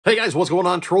Hey guys, what's going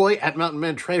on? Troy at Mountain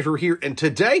Man Treasure here, and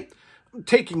today I'm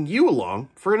taking you along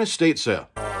for an estate sale.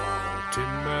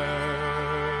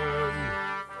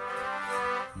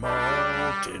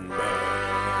 Mountain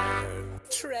Man.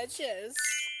 Treasures.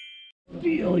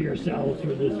 Feel yourselves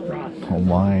for this process. The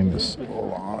line is so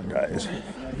long, guys.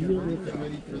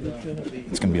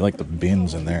 It's gonna be like the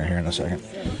bins in there here in a second.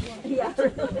 Yeah,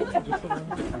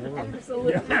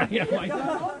 absolutely. Yeah.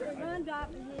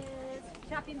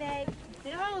 Shopping bag.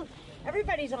 You know,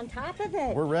 everybody's on top of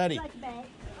it. We're ready. Like bag.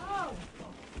 Oh.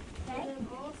 Okay. And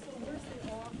also, where's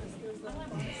the office? There's the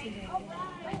office.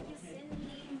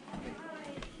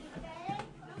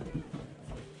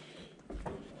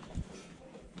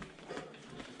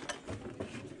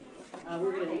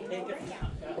 We're going to take it.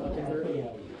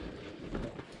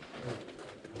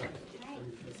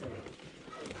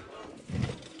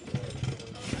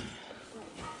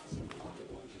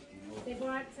 They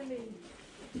brought some in.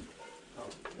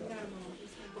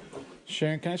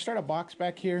 Sharon, can I start a box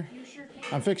back here? You sure can.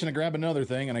 I'm fixing to grab another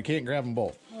thing, and I can't grab them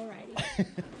both. Alrighty.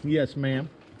 Yes, ma'am.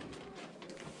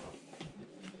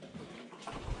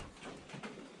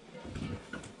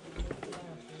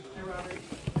 Hi, Robert.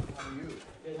 How are you?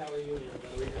 Good, how are you?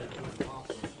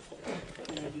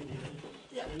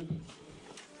 Yeah.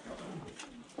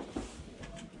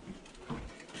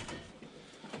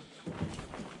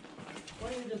 Why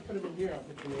don't you just put them in here? I'll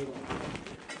put your name on it.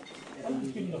 I'm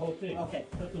just giving the whole thing. Okay.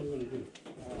 That's what I'm gonna do.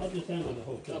 I'll just handle the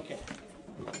whole thing. Okay.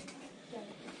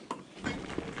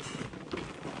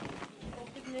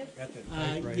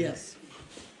 Yes.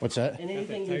 What's that? And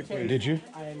anything you take, Did you?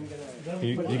 I'm gonna.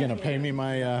 You gonna pay me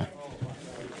my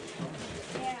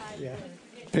Yeah.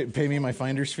 pay me my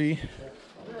finder's fee?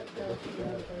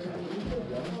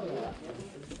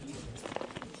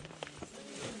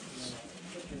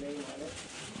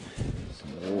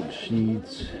 Some old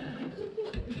sheets.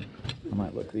 I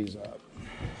might look these up.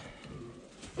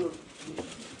 I'm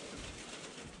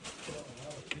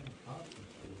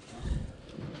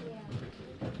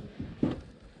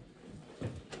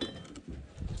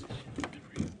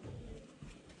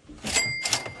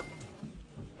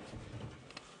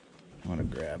gonna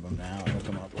grab them now and look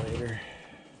them up later.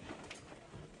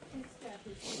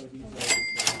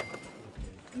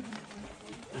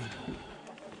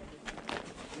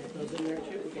 Those in there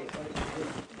too? Okay.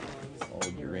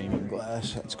 Old uranium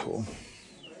glass, that's cool.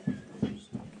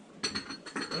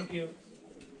 Thank you.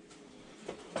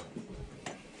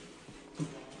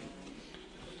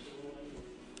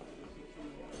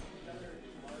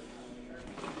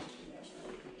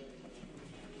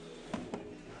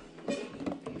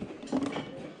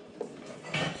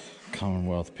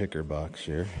 Commonwealth picker box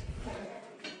here.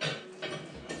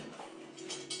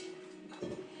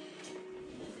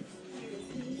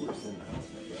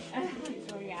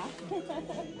 Oh, yeah.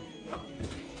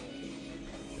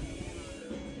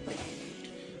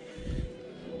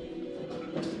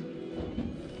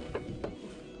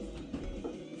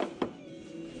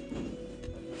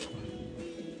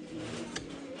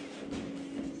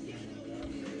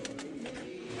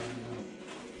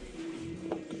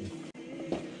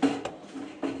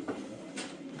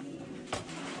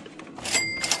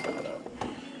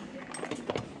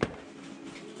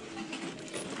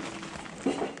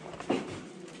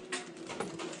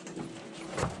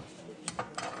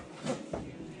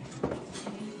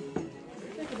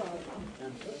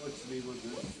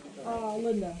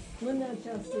 Linda. Linda and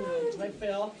Chelsea. Hi,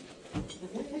 Phil.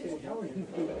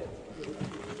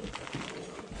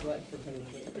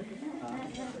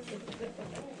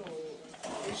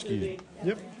 Excuse me.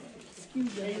 Yep.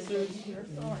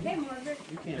 Hey, Margaret.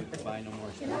 You can't buy no more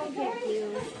Can stuff. I get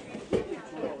you?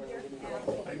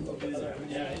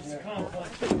 Yeah, it's complex.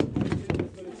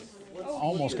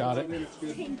 Almost got it.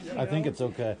 I think it's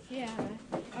okay. Yeah.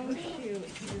 Oh, shoot. You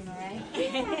doing all right?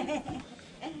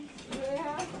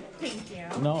 Yeah. Thank you.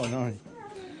 No, no.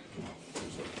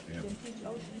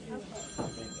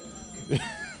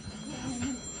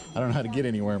 I don't know how to get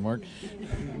anywhere, Mark.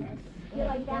 You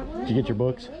like that one? Did you get your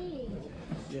books?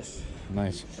 Yes.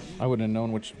 Nice. I wouldn't have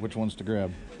known which ones to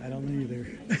grab. I don't know either.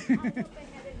 It's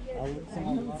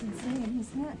insane,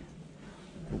 isn't it?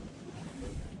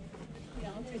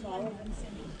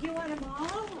 You want them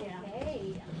all? Yeah.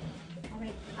 Okay. All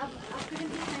right. I'll put them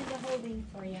behind the holding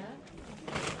for you.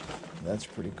 That's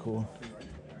pretty cool.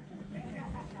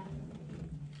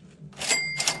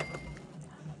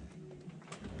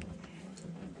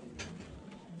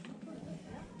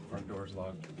 Front door's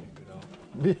locked.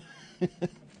 Get out.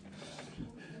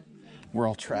 We're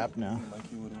all trapped now.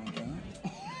 Like you would want that.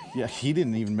 Yeah, he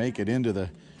didn't even make it into the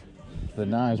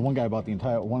knives. One guy bought the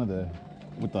entire one of the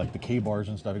with like the K bars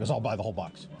and stuff. He goes, I'll buy the whole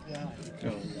box. Yeah.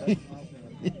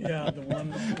 Yeah, the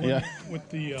one Yeah. with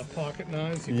the pocket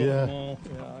knives. You Yeah. them all.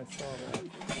 Yeah, I saw that.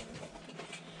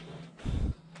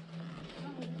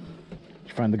 Did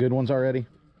you find the good ones already?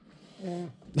 Yeah,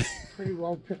 pretty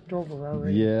well picked over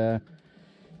already. Yeah.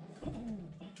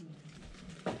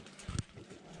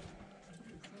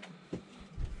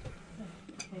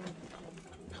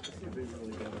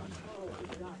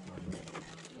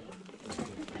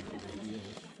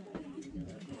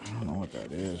 I don't know what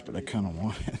that is, but I kind of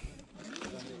want it.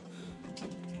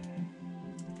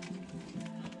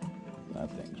 That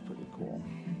thing's pretty cool.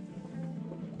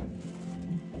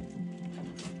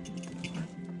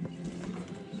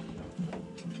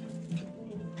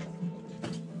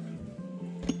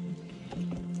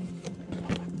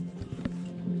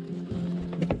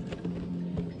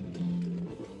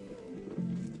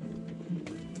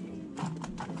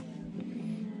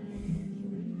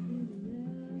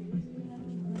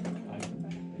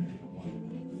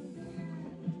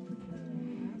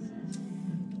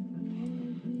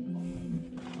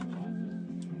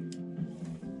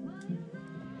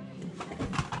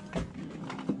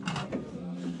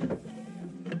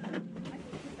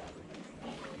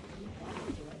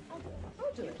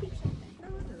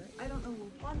 I don't know.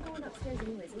 Well, I'm going upstairs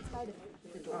anyways. It's by the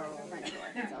door, the front door.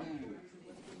 So.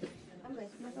 I'm good.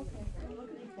 That's okay. Look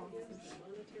at these boxes.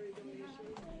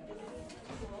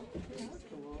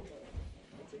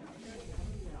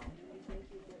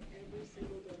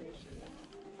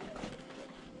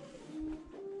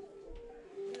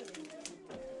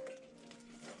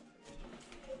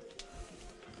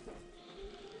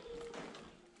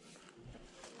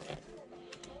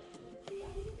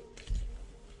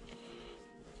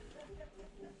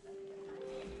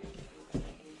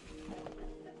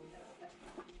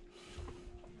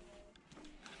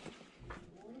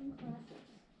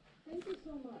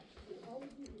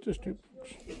 Just do.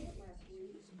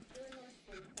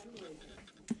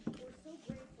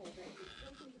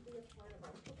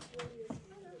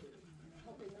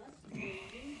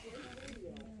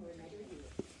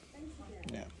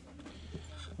 Yeah,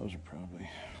 those are probably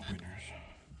winners.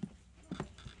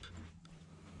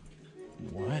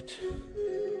 What?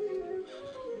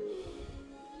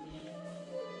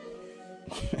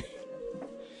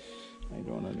 I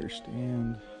don't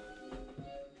understand.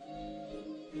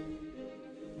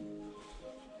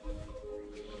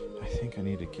 I think I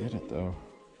need to get it though.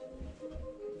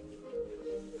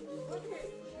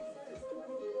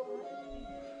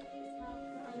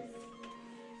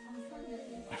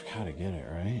 I've got to get it,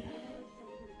 right?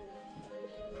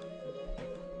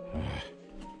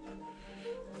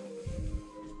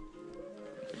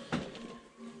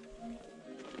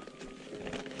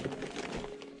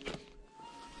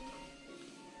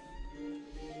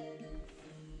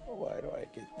 Why do I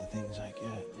get the things I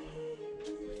get?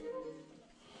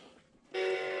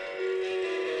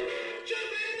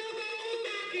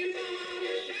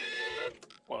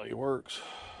 Well, he works.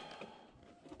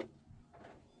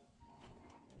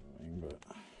 But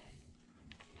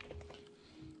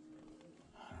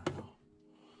I don't know.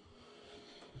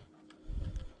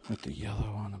 With the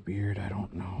yellow on the beard, I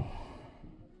don't know.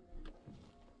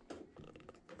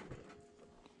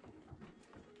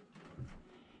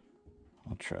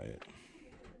 I'll try it.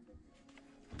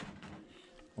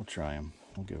 We'll try him.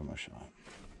 We'll give him a shot.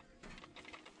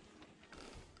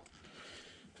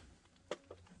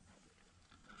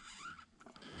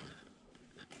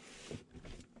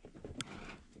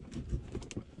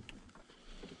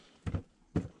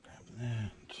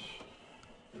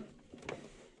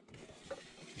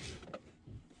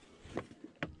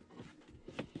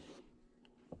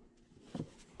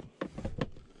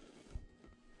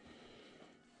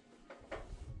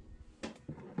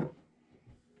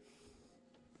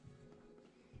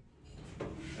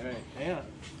 All right, hang on.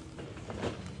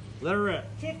 Let her rip.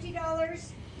 $50,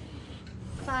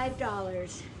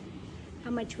 $5.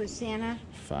 How much was Santa?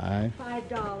 $5.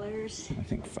 $5. I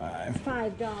think $5.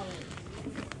 $5.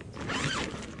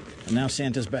 And now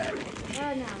Santa's back.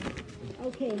 Oh no.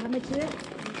 Okay, how much is it?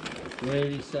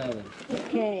 87.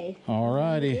 Okay.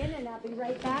 Alrighty. In and I'll be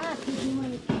right back. If you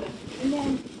want to, and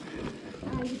then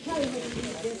you probably want to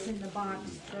leave this in the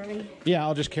box, right? Yeah,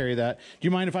 I'll just carry that. Do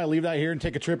you mind if I leave that here and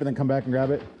take a trip and then come back and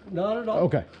grab it? Not at all.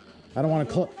 Okay. I don't want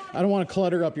to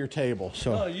clutter up your table.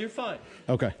 So. No, you're fine.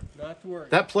 Okay. Not to worry.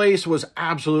 That place was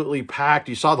absolutely packed.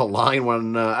 You saw the line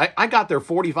when I got there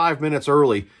 45 minutes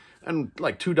early, and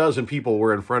like 24 people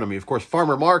were in front of me. Of course,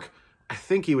 Farmer Mark, I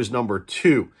think he was number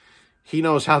 2. He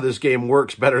knows how this game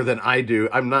works better than I do.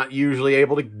 I'm not usually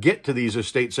able to get to these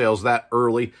estate sales that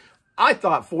early. I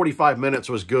thought 45 minutes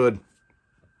was good.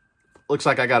 Looks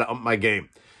like I got to up my game.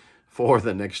 for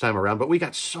the next time around. But we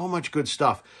got so much good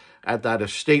stuff at that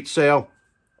estate sale.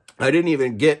 I didn't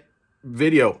even get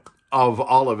video of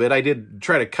all of it. I did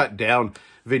try to cut down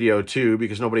video too,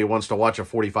 because nobody wants to watch a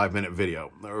 45-minute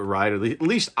video, right? At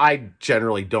least I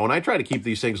generally don't. I try to keep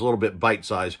these things a little bit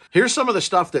bite-sized. Here's some of the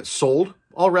stuff that's sold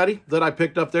already that I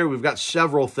picked up there. We've got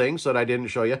several things that I didn't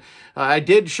show you. I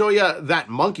did show you that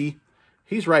monkey.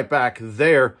 He's right back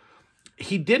there.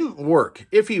 He didn't work.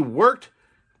 If he worked,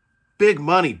 big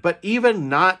money, but even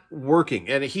not working,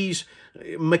 and he's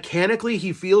mechanically,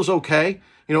 he feels okay.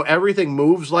 You know, everything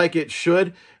moves like it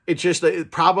should. It's just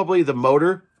that probably the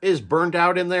motor is burned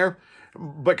out in there,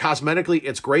 but cosmetically,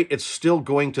 it's great. It's still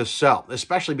going to sell,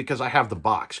 especially because I have the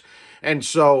box. And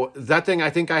so that thing, I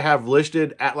think I have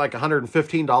listed at like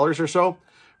 $115 or so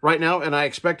right now, and I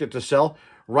expect it to sell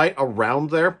right around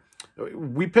there.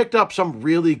 We picked up some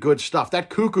really good stuff.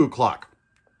 That cuckoo clock.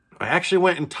 I actually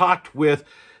went and talked with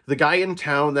the guy in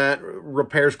town that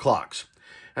repairs clocks.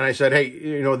 And I said, hey,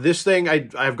 you know, this thing,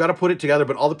 I've got to put it together,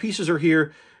 but all the pieces are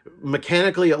here.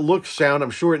 Mechanically, it looks sound.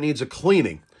 I'm sure it needs a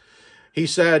cleaning. He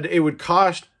said it would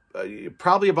cost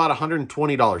probably about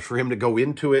 $120 for him to go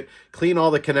into it, clean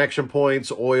all the connection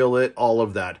points, oil it, all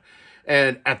of that.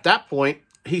 And at that point,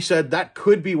 he said that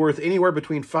could be worth anywhere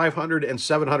between $500 and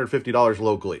 $750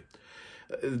 locally.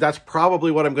 That's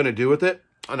probably what I'm going to do with it,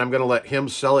 and I'm going to let him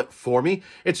sell it for me.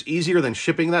 It's easier than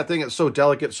shipping that thing. It's so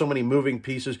delicate, so many moving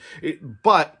pieces.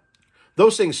 But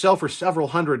those things sell for several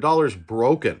 $100s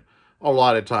broken a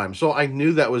lot of times. So I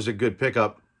knew that was a good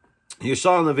pickup. You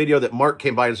saw in the video that Mark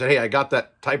came by and said, hey, I got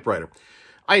that typewriter.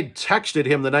 I had texted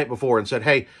him the night before and said,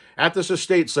 hey, at this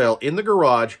estate sale in the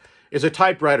garage is a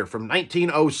typewriter from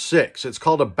 1906. It's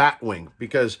called a Batwing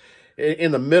because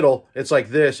in the middle, it's like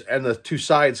this, and the two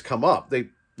sides come up. They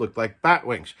look like bat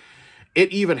wings.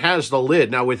 It even has the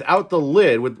lid. Now, without the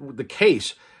lid, with the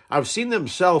case, I've seen them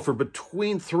sell for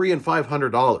between $300 and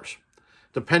 $500,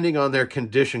 depending on their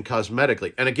condition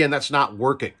cosmetically. And again, that's not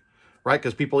working, right?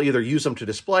 Because people either use them to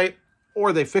display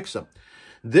or they fix them.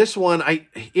 This one,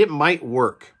 it might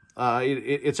work.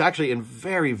 It's actually in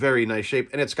very, very nice shape,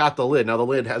 and it's got the lid. Now, the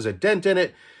lid has a dent in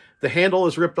it. The handle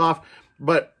is ripped off,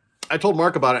 but I told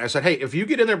Mark about it. I said, hey, if you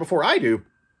get in there before I do,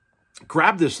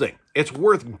 grab this thing. It's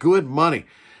worth good money.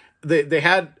 They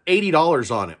had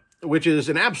 $80 on it, which is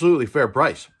an absolutely fair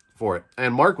price for it.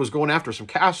 And Mark was going after some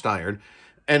cast iron,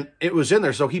 and it was in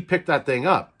there, so he picked that thing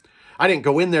up. I didn't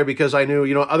go in there because I knew,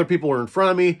 you know, other people were in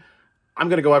front of me. I'm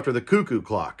going to go after the cuckoo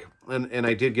clock. And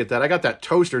I did get that. I got that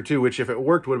toaster too, which if it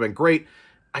worked would have been great.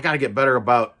 I got to get better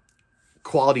about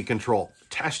quality control,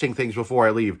 testing things before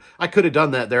I leave. I could have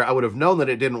done that there. I would have known that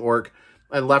it didn't work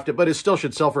and left it, but it still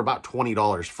should sell for about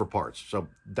 $20 for parts. So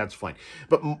that's fine.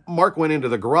 But Mark went into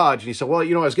the garage and he said, well,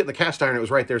 you know, I was getting the cast iron. It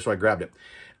was right there, so I grabbed it.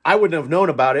 I wouldn't have known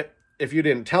about it if you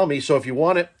didn't tell me. So if you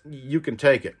want it, you can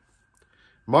take it.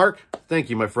 Mark, thank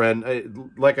you, my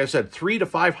friend. Like I said, $300 to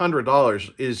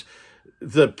 $500 is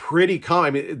the pretty common.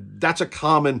 I mean, that's a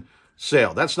common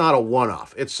sale. That's not a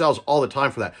one-off. It sells all the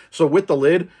time for that. So with the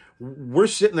lid, we're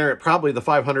sitting there at probably the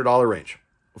 $500 range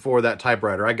for that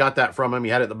typewriter. I got that from him.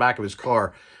 He had it in the back of his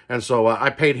car. And so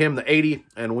I paid him the $80,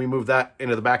 and we moved that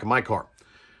into the back of my car.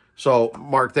 So,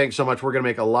 Mark, thanks so much. We're going to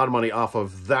make a lot of money off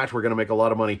of that. We're going to make a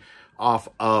lot of money off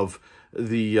of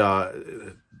the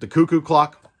cuckoo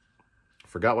clock.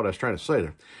 Forgot what I was trying to say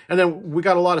there. And then we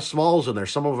got a lot of smalls in there.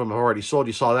 Some of them have already sold.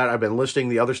 You saw that. I've been listing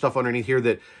the other stuff underneath here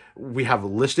that we have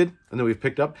listed and that we've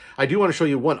picked up. I do want to show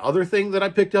you one other thing that I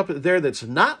picked up there that's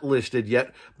not listed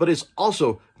yet, but is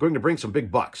also going to bring some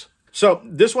big bucks. So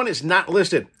this one is not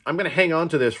listed. I'm going to hang on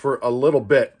to this for a little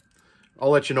bit.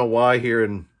 I'll let you know why here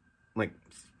in like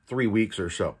 3 weeks or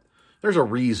so. There's a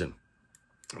reason.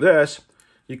 This,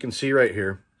 you can see right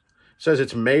here, says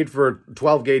it's made for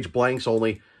 12 gauge blanks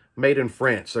only. Made in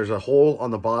France. There's a hole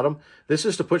on the bottom. This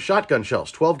is to put shotgun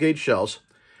shells, 12 gauge shells.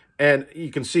 And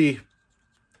you can see,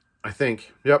 I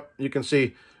think, yep, you can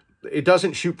see it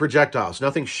doesn't shoot projectiles.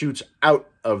 Nothing shoots out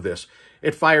of this.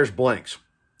 It fires blanks.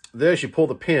 This, you pull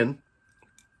the pin,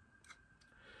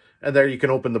 and there you can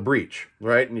open the breech,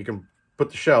 right? And you can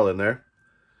put the shell in there.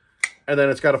 And then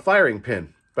it's got a firing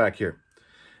pin back here.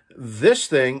 This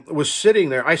thing was sitting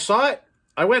there. I saw it.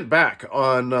 I went back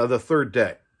on the third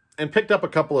day and picked up a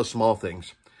couple of small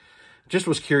things. Just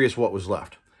was curious what was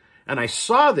left. And I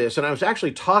saw this, and I was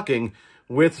actually talking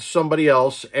with somebody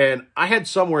else, and I had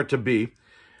somewhere to be.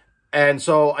 And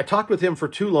so I talked with him for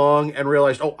too long and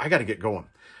realized, oh, I got to get going.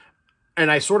 And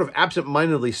I sort of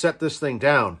absentmindedly set this thing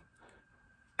down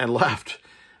and left.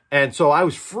 And so I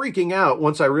was freaking out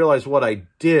once I realized what I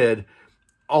did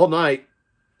all night,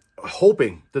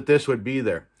 hoping that this would be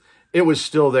there. it was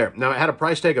still there. Now, it had a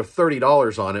price tag of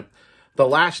 $30 on it. The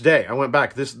last day, I went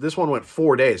back. This one went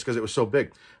 4 days because it was so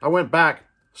big. I went back,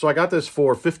 so I got this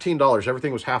for $15.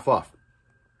 Everything was half off.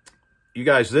 You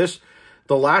guys,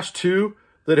 the last two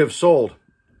that have sold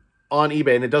on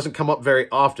eBay, and it doesn't come up very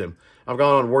often. I've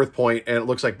gone on WorthPoint, and it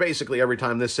looks like basically every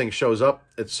time this thing shows up,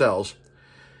 it sells.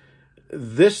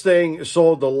 This thing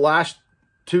sold the last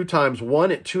 2 times,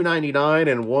 one at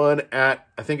 $2.99 and one at,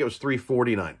 I think it was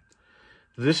 $3.49.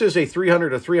 This is a $300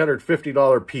 to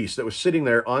 $350 piece that was sitting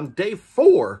there on day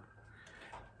 4,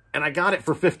 and I got it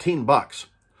for 15 bucks.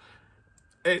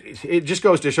 It just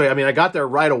goes to show you, I mean, I got there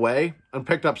right away and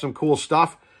picked up some cool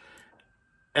stuff,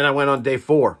 and I went on day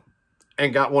 4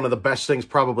 and got one of the best things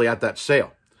probably at that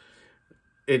sale.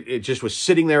 It just was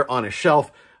sitting there on a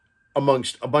shelf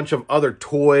amongst a bunch of other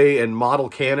toy and model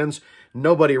cannons.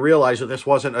 Nobody realized that this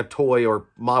wasn't a toy or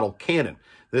model cannon.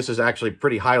 This is actually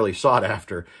pretty highly sought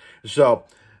after. So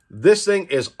this thing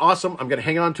is awesome. I'm going to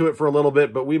hang on to it for a little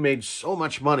bit, but we made so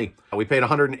much money. We paid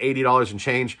 $180 and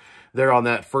change there on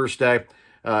that first day.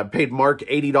 Paid Mark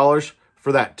 $80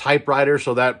 for that typewriter,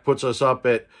 so that puts us up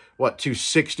at, what,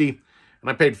 $260. And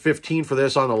I paid $15 for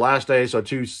this on the last day, so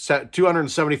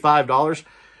 $275.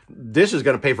 This is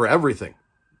going to pay for everything,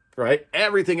 right?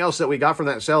 Everything else that we got from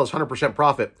that sale is 100%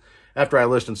 profit after I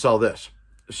list and sell this.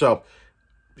 So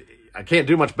I can't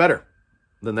do much better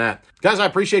than that. Guys, I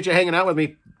appreciate you hanging out with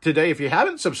me today. If you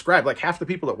haven't subscribed, like half the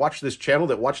people that watch this channel,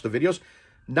 that watch the videos,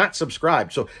 not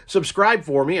subscribed. So subscribe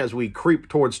for me as we creep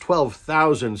towards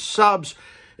 12,000 subs.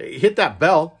 Hit that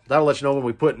bell. That'll let you know when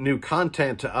we put new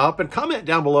content up. And comment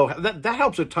down below. That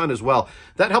helps a ton as well.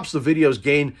 That helps the videos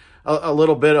gain a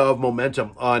little bit of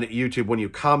momentum on YouTube. When you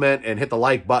comment and hit the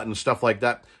like button, stuff like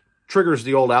that, triggers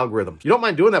the old algorithm. If you don't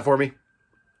mind doing that for me,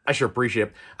 I sure appreciate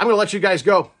it. I'm going to let you guys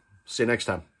go. See you next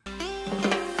time.